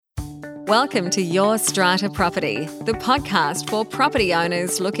Welcome to Your Strata Property, the podcast for property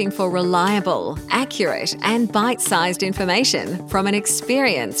owners looking for reliable, accurate, and bite-sized information from an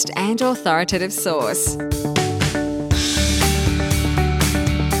experienced and authoritative source.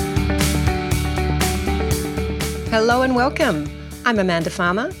 Hello and welcome. I'm Amanda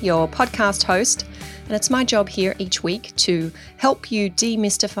Farmer, your podcast host, and it's my job here each week to help you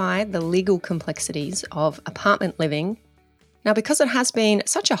demystify the legal complexities of apartment living. Now, because it has been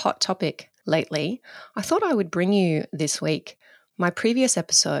such a hot topic lately, I thought I would bring you this week my previous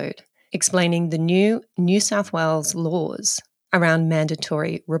episode explaining the new New South Wales laws around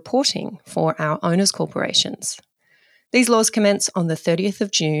mandatory reporting for our owners' corporations. These laws commence on the 30th of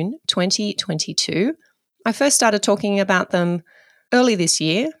June 2022. I first started talking about them early this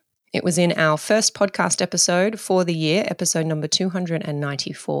year. It was in our first podcast episode for the year, episode number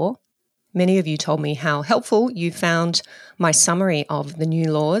 294. Many of you told me how helpful you found my summary of the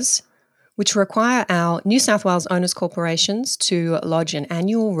new laws, which require our New South Wales owners' corporations to lodge an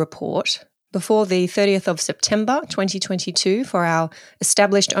annual report before the 30th of September 2022 for our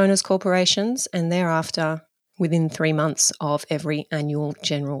established owners' corporations, and thereafter within 3 months of every annual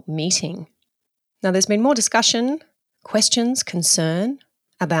general meeting. Now, there's been more discussion, questions, concern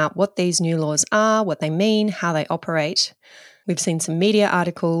about what these new laws are, what they mean, how they operate. We've seen some media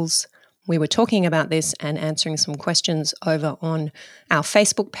articles. We were talking about this and answering some questions over on our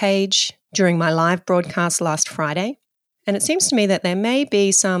Facebook page during my live broadcast last Friday. And it seems to me that there may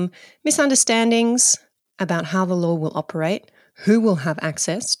be some misunderstandings about how the law will operate, who will have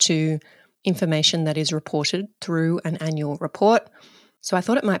access to information that is reported through an annual report. So I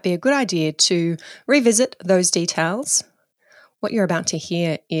thought it might be a good idea to revisit those details. What you're about to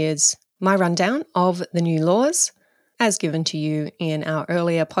hear is my rundown of the new laws as given to you in our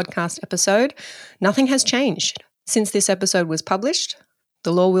earlier podcast episode. Nothing has changed since this episode was published.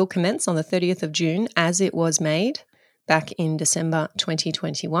 The law will commence on the 30th of June as it was made back in December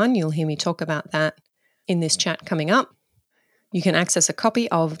 2021. You'll hear me talk about that in this chat coming up. You can access a copy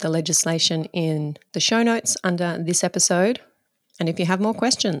of the legislation in the show notes under this episode. And if you have more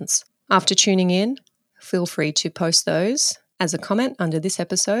questions after tuning in, feel free to post those as a comment under this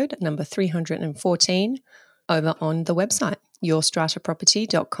episode, number 314, over on the website,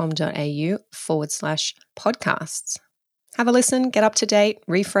 yourstrataproperty.com.au/podcasts. Have a listen, get up to date,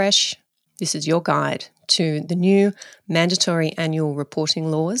 refresh. This is your guide to the new mandatory annual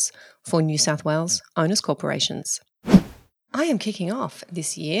reporting laws for New South Wales owners' corporations. I am kicking off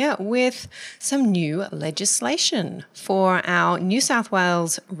this year with some new legislation for our New South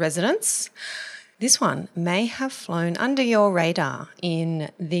Wales residents. This one may have flown under your radar in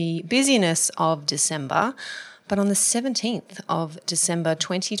the busyness of December, but on the 17th of December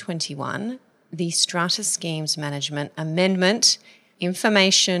 2021, the Strata Schemes Management Amendment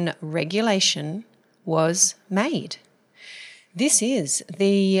Information Regulation was made. This is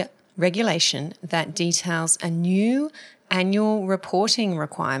the regulation that details a new annual reporting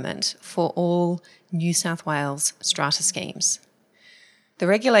requirement for all New South Wales strata schemes. The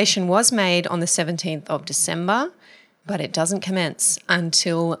regulation was made on the 17th of December, but it doesn't commence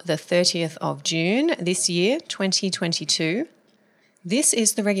until the 30th of June this year, 2022. This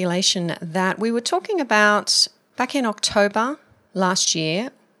is the regulation that we were talking about back in October last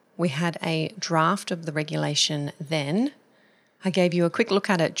year. We had a draft of the regulation then. I gave you a quick look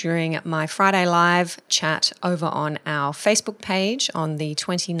at it during my Friday live chat over on our Facebook page on the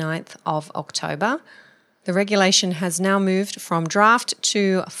 29th of October. The regulation has now moved from draft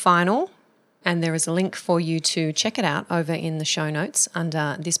to final, and there is a link for you to check it out over in the show notes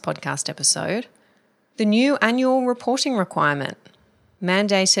under this podcast episode. The new annual reporting requirement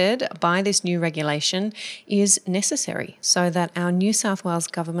mandated by this new regulation is necessary so that our New South Wales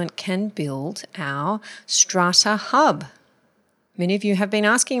government can build our Strata Hub. Many of you have been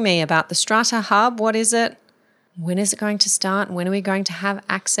asking me about the Strata Hub. What is it? When is it going to start? When are we going to have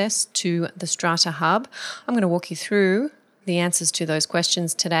access to the Strata Hub? I'm going to walk you through the answers to those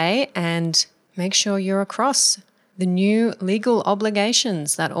questions today and make sure you're across the new legal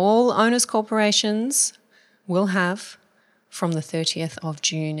obligations that all owners' corporations will have from the 30th of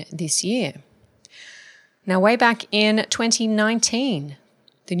June this year. Now, way back in 2019,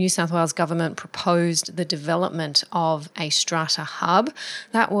 the New South Wales government proposed the development of a Strata Hub.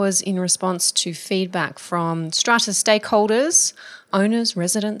 That was in response to feedback from strata stakeholders, owners,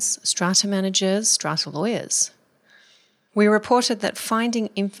 residents, strata managers, strata lawyers. We reported that finding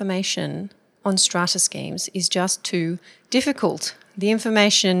information on strata schemes is just too difficult. The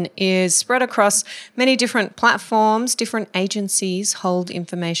information is spread across many different platforms. Different agencies hold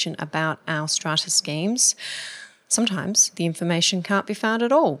information about our strata schemes. Sometimes the information can't be found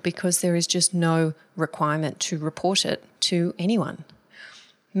at all because there is just no requirement to report it to anyone.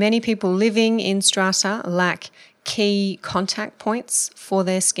 Many people living in strata lack key contact points for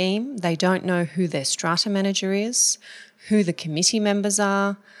their scheme. They don't know who their strata manager is, who the committee members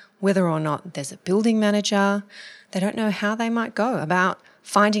are, whether or not there's a building manager. They don't know how they might go about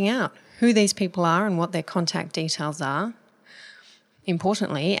finding out who these people are and what their contact details are.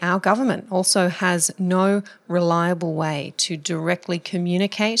 Importantly, our government also has no reliable way to directly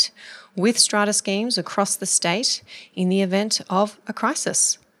communicate with strata schemes across the state in the event of a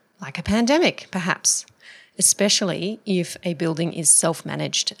crisis, like a pandemic perhaps, especially if a building is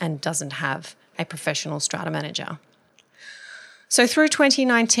self-managed and doesn't have a professional strata manager. So through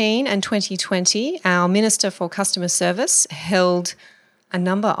 2019 and 2020, our Minister for Customer Service held a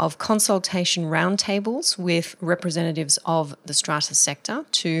number of consultation roundtables with representatives of the strata sector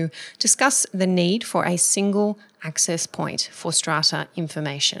to discuss the need for a single access point for strata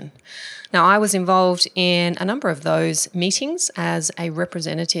information. Now, I was involved in a number of those meetings as a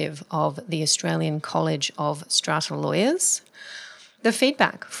representative of the Australian College of Strata Lawyers. The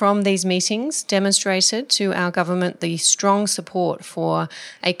feedback from these meetings demonstrated to our government the strong support for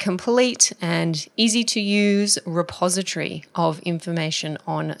a complete and easy-to-use repository of information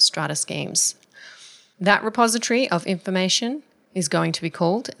on strata schemes. That repository of information is going to be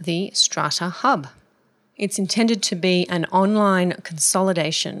called the Strata Hub. It's intended to be an online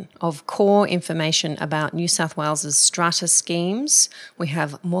consolidation of core information about New South Wales's strata schemes. We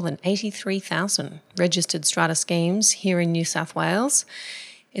have more than 83,000 registered strata schemes here in New South Wales.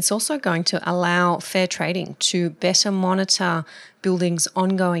 It's also going to allow fair trading to better monitor buildings'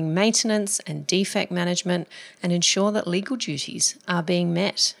 ongoing maintenance and defect management and ensure that legal duties are being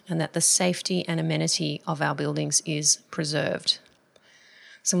met and that the safety and amenity of our buildings is preserved.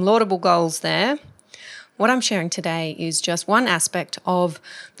 Some laudable goals there. What I'm sharing today is just one aspect of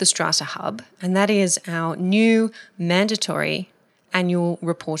the Strata Hub, and that is our new mandatory annual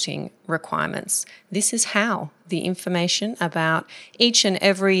reporting requirements. This is how the information about each and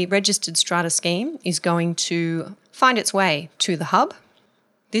every registered strata scheme is going to find its way to the Hub.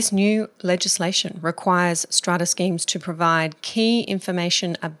 This new legislation requires strata schemes to provide key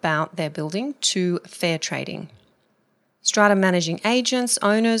information about their building to fair trading. Strata managing agents,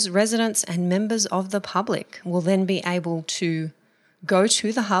 owners, residents, and members of the public will then be able to go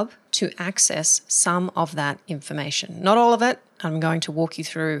to the Hub to access some of that information. Not all of it. I'm going to walk you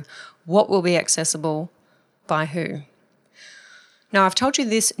through what will be accessible by who. Now, I've told you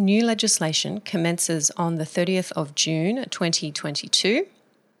this new legislation commences on the 30th of June 2022.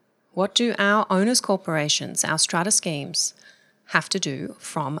 What do our owners' corporations, our strata schemes, have to do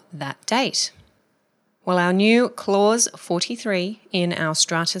from that date? Well, our new Clause 43 in our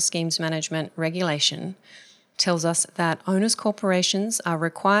Strata Schemes Management Regulation tells us that owners' corporations are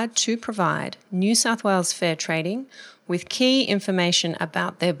required to provide New South Wales Fair Trading with key information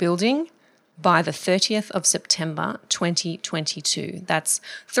about their building by the 30th of September 2022. That's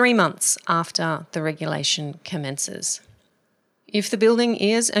 3 months after the regulation commences. If the building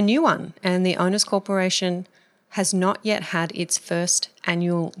is a new one and the owners' corporation has not yet had its first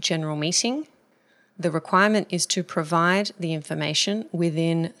annual general meeting, the requirement is to provide the information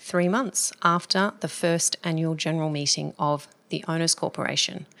within 3 months after the first annual general meeting of the owners'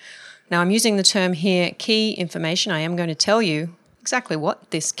 corporation. Now, I'm using the term here, key information. I am going to tell you exactly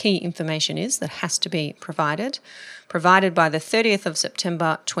what this key information is that has to be provided by the 30th of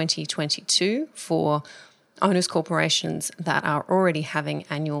September 2022 for owners' corporations that are already having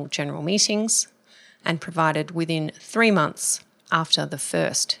annual general meetings, and provided within 3 months after the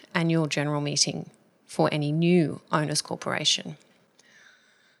first annual general meeting for any new owners' corporation.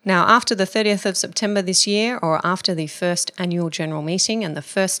 Now, after the 30th of September this year, or after the first annual general meeting and the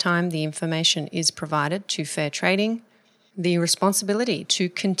first time the information is provided to fair trading, the responsibility to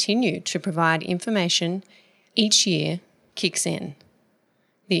continue to provide information each year kicks in.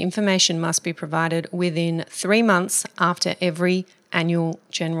 The information must be provided within 3 months after every annual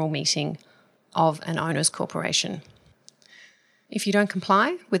general meeting of an owners' corporation. If you don't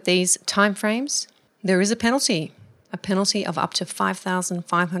comply with these timeframes, there is a penalty. A penalty of up to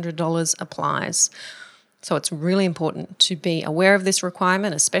 $5,500 applies. So it's really important to be aware of this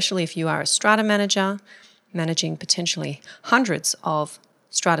requirement, especially if you are a strata manager managing potentially hundreds of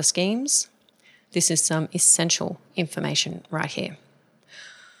strata schemes. This is some essential information right here.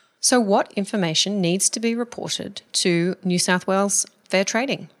 So what information needs to be reported to New South Wales Fair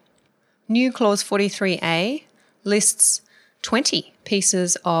Trading? New Clause 43A lists 20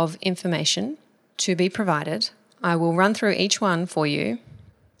 pieces of information to be provided. I will run through each one for you.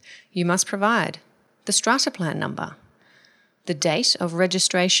 You must provide the strata plan number, the date of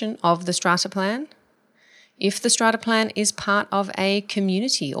registration of the strata plan, if the strata plan is part of a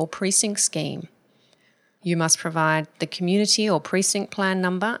community or precinct scheme, you must provide the community or precinct plan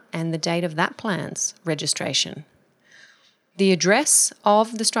number and the date of that plan's registration, the address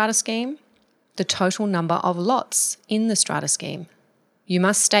of the strata scheme, the total number of lots in the strata scheme. You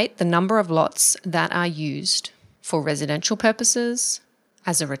must state the number of lots that are used for residential purposes,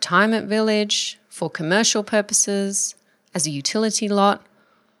 as a retirement village, for commercial purposes, as a utility lot,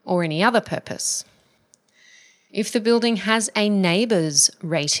 or any other purpose. If the building has a NABERS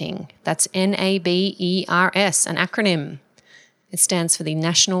rating, that's NABERS, an acronym. It stands for the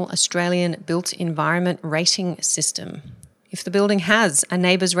National Australian Built Environment Rating System. If the building has a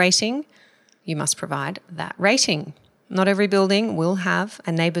NABERS rating, you must provide that rating. Not every building will have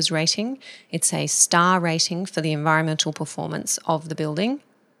a NABERS rating. It's a star rating for the environmental performance of the building.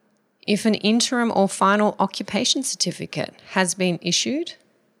 If an interim or final occupation certificate has been issued,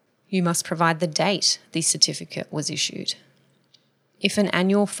 you must provide the date the certificate was issued. If an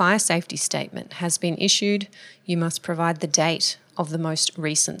annual fire safety statement has been issued, you must provide the date of the most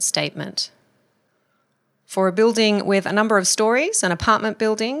recent statement. For a building with a number of stories, an apartment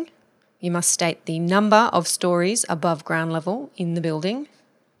building, you must state the number of stories above ground level in the building.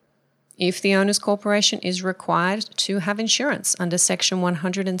 If the Owners Corporation is required to have insurance under Section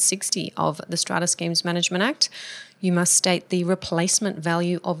 160 of the Strata Schemes Management Act, you must state the replacement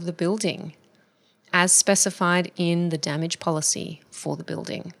value of the building as specified in the damage policy for the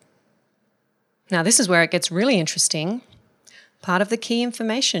building. Now, this is where it gets really interesting. Part of the key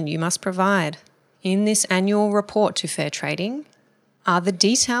information you must provide in this annual report to Fair Trading are the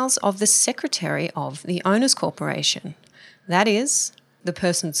details of the Secretary of the Owners Corporation. That is, the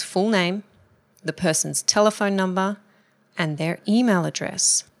person's full name, the person's telephone number, and their email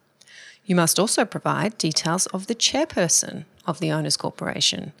address. You must also provide details of the chairperson of the Owners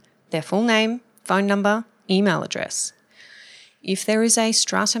Corporation, their full name, phone number, email address. If there is a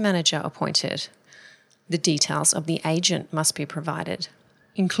strata manager appointed, the details of the agent must be provided,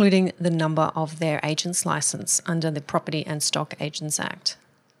 including the number of their agent's license under the Property and Stock Agents Act.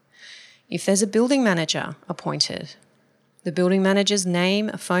 If there's a building manager appointed, the building manager's name,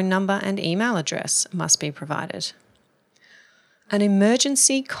 phone number, and email address must be provided. An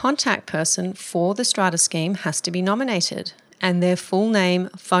emergency contact person for the strata scheme has to be nominated and their full name,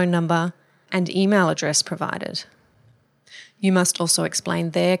 phone number, and email address provided. You must also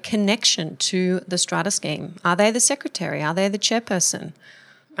explain their connection to the strata scheme. Are they the secretary? Are they the chairperson?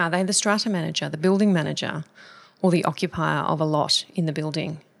 Are they the strata manager, the building manager, or the occupier of a lot in the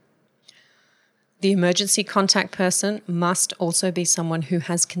building? The emergency contact person must also be someone who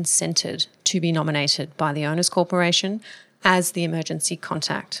has consented to be nominated by the Owners Corporation as the emergency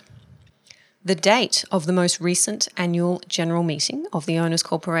contact. The date of the most recent annual general meeting of the Owners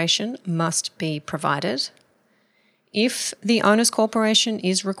Corporation must be provided. If the Owners Corporation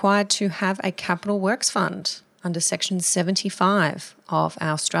is required to have a capital works fund under Section 75 of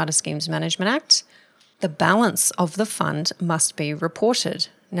our Strata Schemes Management Act, the balance of the fund must be reported.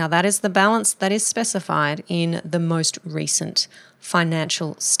 Now, that is the balance that is specified in the most recent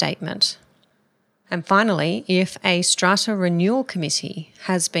financial statement. And finally, if a Strata Renewal Committee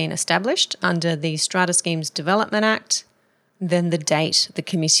has been established under the Strata Schemes Development Act, then the date the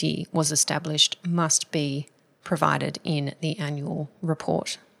committee was established must be provided in the annual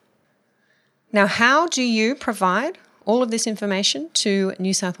report. Now, how do you provide all of this information to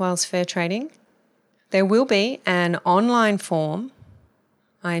New South Wales Fair Trading? There will be an online form.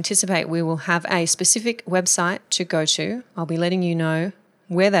 I anticipate we will have a specific website to go to. I'll be letting you know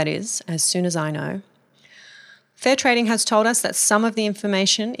where that is as soon as I know. Fair Trading has told us that some of the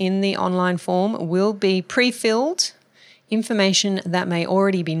information in the online form will be pre-filled, information that may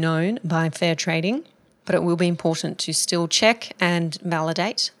already be known by Fair Trading, but it will be important to still check and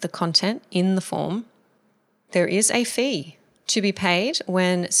validate the content in the form. There is a fee to be paid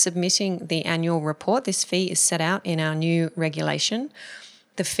when submitting the annual report. This fee is set out in our new regulation.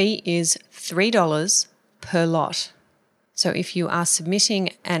 The fee is $3 per lot. So if you are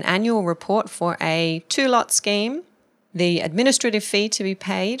submitting an annual report for a 2-lot scheme, the administrative fee to be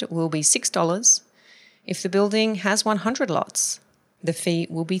paid will be $6. If the building has 100 lots, the fee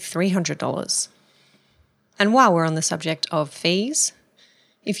will be $300. And while we're on the subject of fees,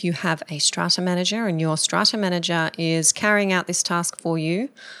 if you have a strata manager and your strata manager is carrying out this task for you,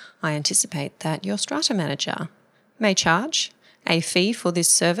 I anticipate that your strata manager may charge a fee for this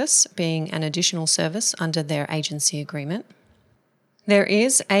service, being an additional service under their agency agreement. There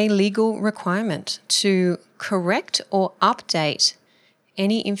is a legal requirement to correct or update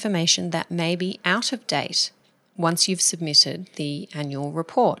any information that may be out of date once you've submitted the annual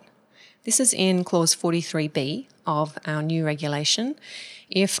report. This is in Clause 43B of our new regulation.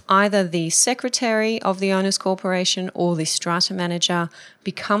 If either the Secretary of the Owners Corporation or the strata manager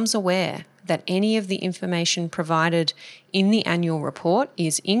becomes aware that any of the information provided in the annual report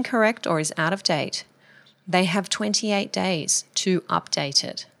is incorrect or is out of date, they have 28 days to update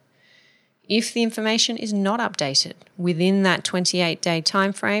it. If the information is not updated within that 28-day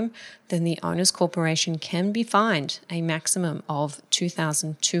timeframe, then the Owners Corporation can be fined a maximum of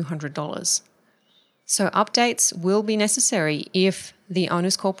 $2,200. So updates will be necessary if the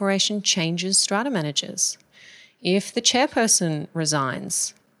Owners Corporation changes strata managers, if the chairperson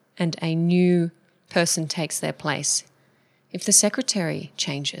resigns and a new person takes their place, if the secretary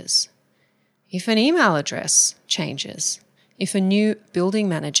changes, if an email address changes, if a new building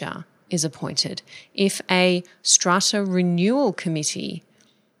manager is appointed, if a strata renewal committee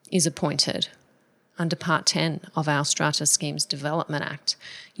is appointed under Part 10 of our Strata Schemes Development Act,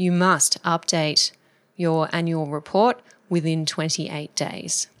 you must update your annual report within 28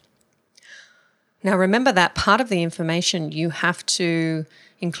 days. Now remember that part of the information you have to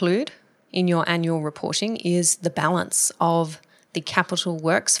include in your annual reporting is the balance of the Capital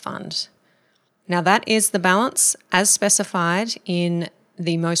Works Fund. Now that is the balance as specified in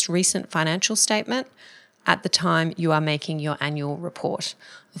the most recent financial statement at the time you are making your annual report.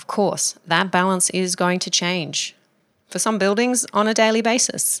 Of course, that balance is going to change for some buildings on a daily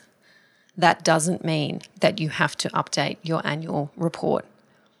basis. That doesn't mean that you have to update your annual report.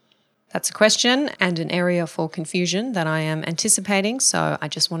 That's a question and an area for confusion that I am anticipating, so I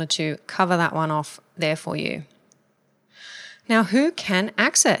just wanted to cover that one off there for you. Now, who can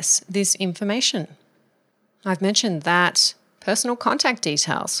access this information? I've mentioned that personal contact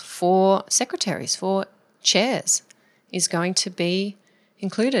details for secretaries, for chairs, is going to be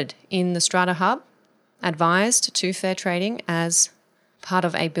included in the Strata Hub, advised to Fair Trading as part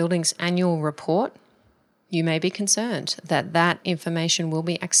of a building's annual report. You may be concerned that that information will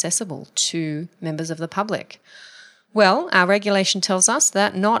be accessible to members of the public. Well, our regulation tells us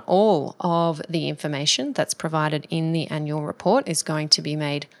that not all of the information that's provided in the annual report is going to be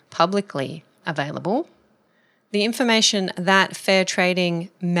made publicly available. The information that Fair Trading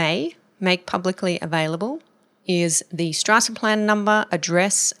may make publicly available is the strata plan number,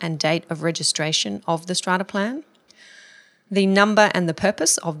 address, and date of registration of the strata plan, the number and the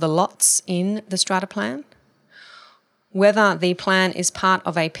purpose of the lots in the strata plan, whether the plan is part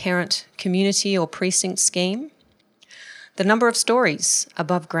of a parent community or precinct scheme, the number of stories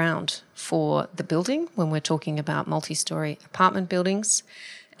above ground for the building when we're talking about multi-story apartment buildings,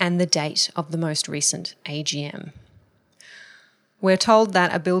 and the date of the most recent AGM. We're told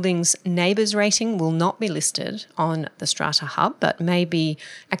that a building's neighbours rating will not be listed on the Strata Hub, but may be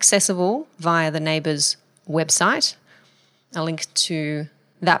accessible via the neighbours website. A link to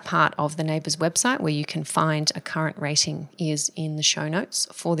that part of the neighbours website where you can find a current rating is in the show notes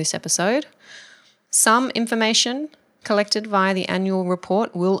for this episode. Some information collected via the annual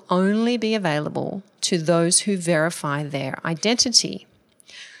report will only be available to those who verify their identity.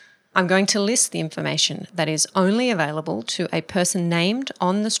 I'm going to list the information that is only available to a person named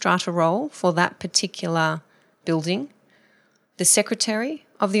on the strata roll for that particular building, the Secretary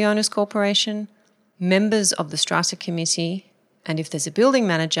of the Owners Corporation, members of the Strata Committee, and if there's a building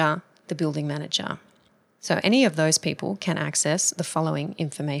manager, the building manager. So any of those people can access the following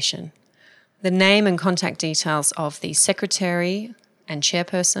information: the name and contact details of the Secretary and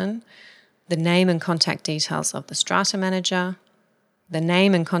Chairperson, the name and contact details of the Strata Manager, the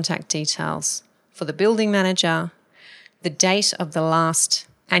name and contact details for the building manager, the date of the last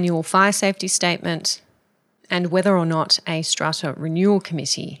annual fire safety statement, and whether or not a strata renewal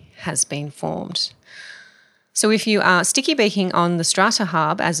committee has been formed. So if you are sticky beaking on the Strata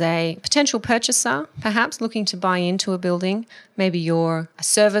Hub as a potential purchaser, perhaps looking to buy into a building, maybe you're a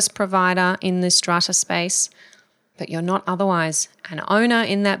service provider in this strata space, but you're not otherwise an owner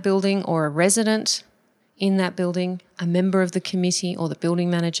in that building or a resident in that building, a member of the committee or the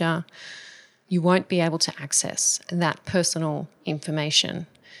building manager, you won't be able to access that personal information.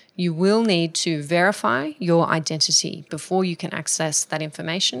 You will need to verify your identity before you can access that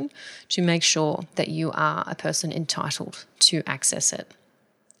information to make sure that you are a person entitled to access it.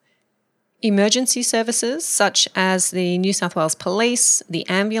 Emergency services such as the New South Wales Police, the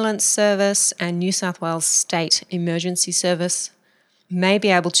Ambulance Service, and New South Wales State Emergency Service may be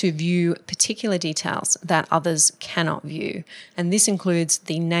able to view particular details that others cannot view. And this includes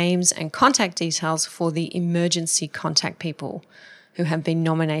the names and contact details for the emergency contact people who have been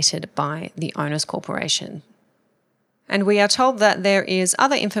nominated by the Owners Corporation. And we are told that there is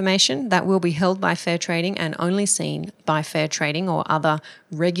other information that will be held by fair trading and only seen by fair trading or other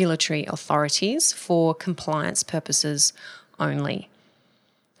regulatory authorities for compliance purposes only.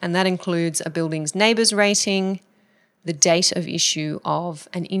 And that includes a building's neighbours rating, the date of issue of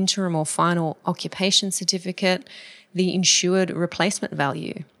an interim or final occupation certificate, the insured replacement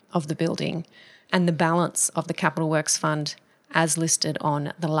value of the building, and the balance of the Capital Works Fund as listed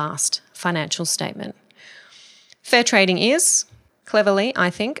on the last financial statement. Fair trading is, cleverly, I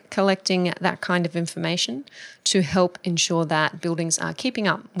think, collecting that kind of information to help ensure that buildings are keeping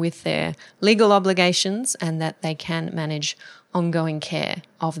up with their legal obligations and that they can manage ongoing care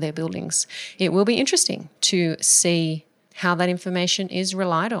of their buildings. It will be interesting to see how that information is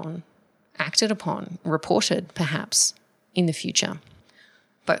relied on, acted upon, reported perhaps in the future.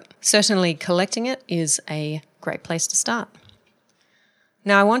 But certainly collecting it is a great place to start.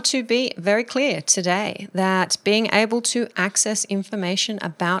 Now, I want to be very clear today that being able to access information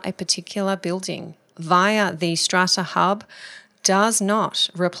about a particular building via the Strata Hub does not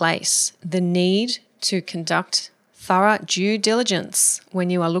replace the need to conduct thorough due diligence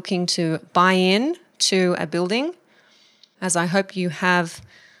when you are looking to buy in to a building. As I hope you have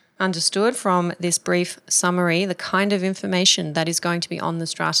understood from this brief summary, the kind of information that is going to be on the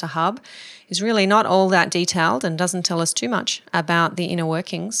Strata Hub is really not all that detailed and doesn't tell us too much about the inner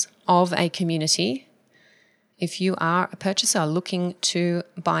workings of a community. If you are a purchaser looking to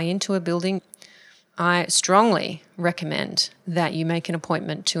buy into a building, I strongly recommend that you make an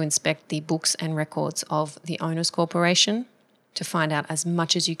appointment to inspect the books and records of the Owners Corporation to find out as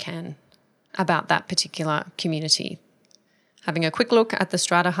much as you can about that particular community. Having a quick look at the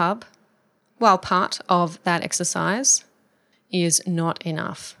Strata Hub, while part of that exercise, is not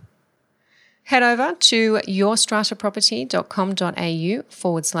enough. Head over to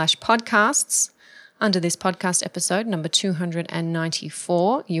yourstrataproperty.com.au/podcasts. Under this podcast episode, number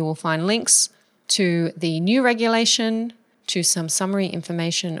 294, you will find links to the new regulation, to some summary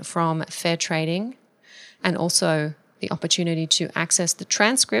information from Fair Trading, and also the opportunity to access the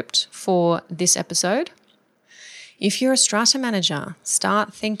transcript for this episode. If you're a strata manager,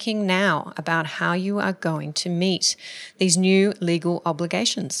 start thinking now about how you are going to meet these new legal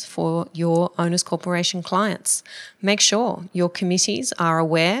obligations for your Owners Corporation clients. Make sure your committees are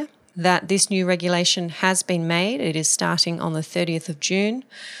aware that this new regulation has been made. It is starting on the 30th of June.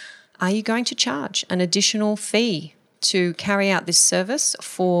 Are you going to charge an additional fee to carry out this service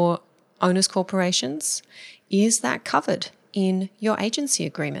for Owners Corporations? Is that covered in your agency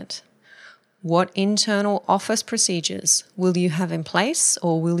agreement? What internal office procedures will you have in place,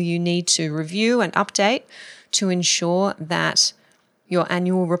 or will you need to review and update to ensure that your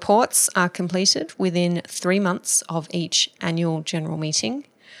annual reports are completed within 3 months of each annual general meeting?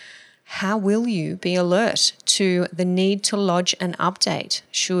 How will you be alert to the need to lodge an update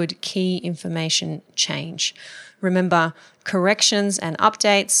should key information change? Remember, corrections and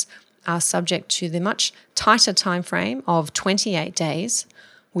updates are subject to the much tighter time frame of 28 days,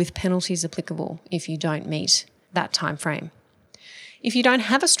 with penalties applicable if you don't meet that time frame. If you don't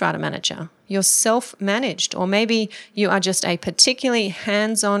have a strata manager, you're self-managed, or maybe you are just a particularly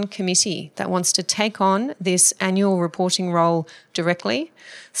hands-on committee that wants to take on this annual reporting role directly,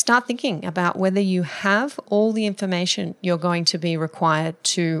 start thinking about whether you have all the information you're going to be required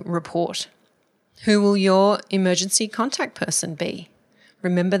to report. Who will your emergency contact person be?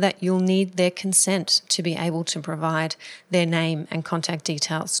 Remember that you'll need their consent to be able to provide their name and contact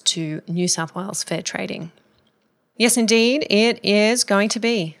details to New South Wales Fair Trading. Yes, indeed, it is going to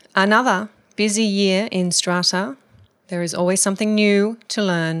be another busy year in Strata. There is always something new to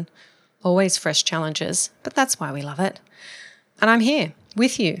learn, always fresh challenges, but that's why we love it. And I'm here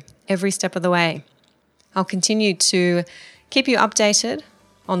with you every step of the way. I'll continue to keep you updated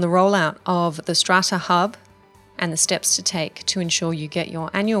on the rollout of the Strata Hub and the steps to take to ensure you get your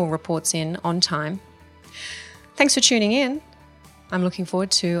annual reports in on time. Thanks for tuning in. I'm looking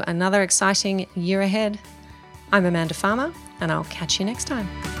forward to another exciting year ahead. I'm Amanda Farmer, and I'll catch you next time.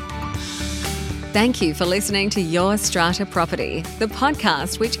 Thank you for listening to Your Strata Property, the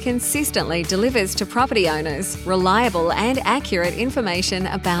podcast which consistently delivers to property owners reliable and accurate information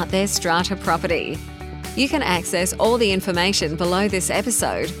about their strata property. You can access all the information below this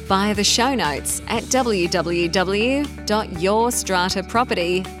episode via the show notes at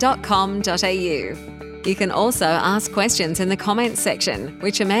www.yourstrataproperty.com.au. You can also ask questions in the comments section,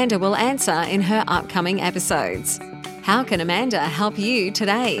 which Amanda will answer in her upcoming episodes. How can Amanda help you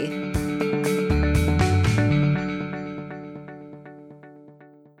today?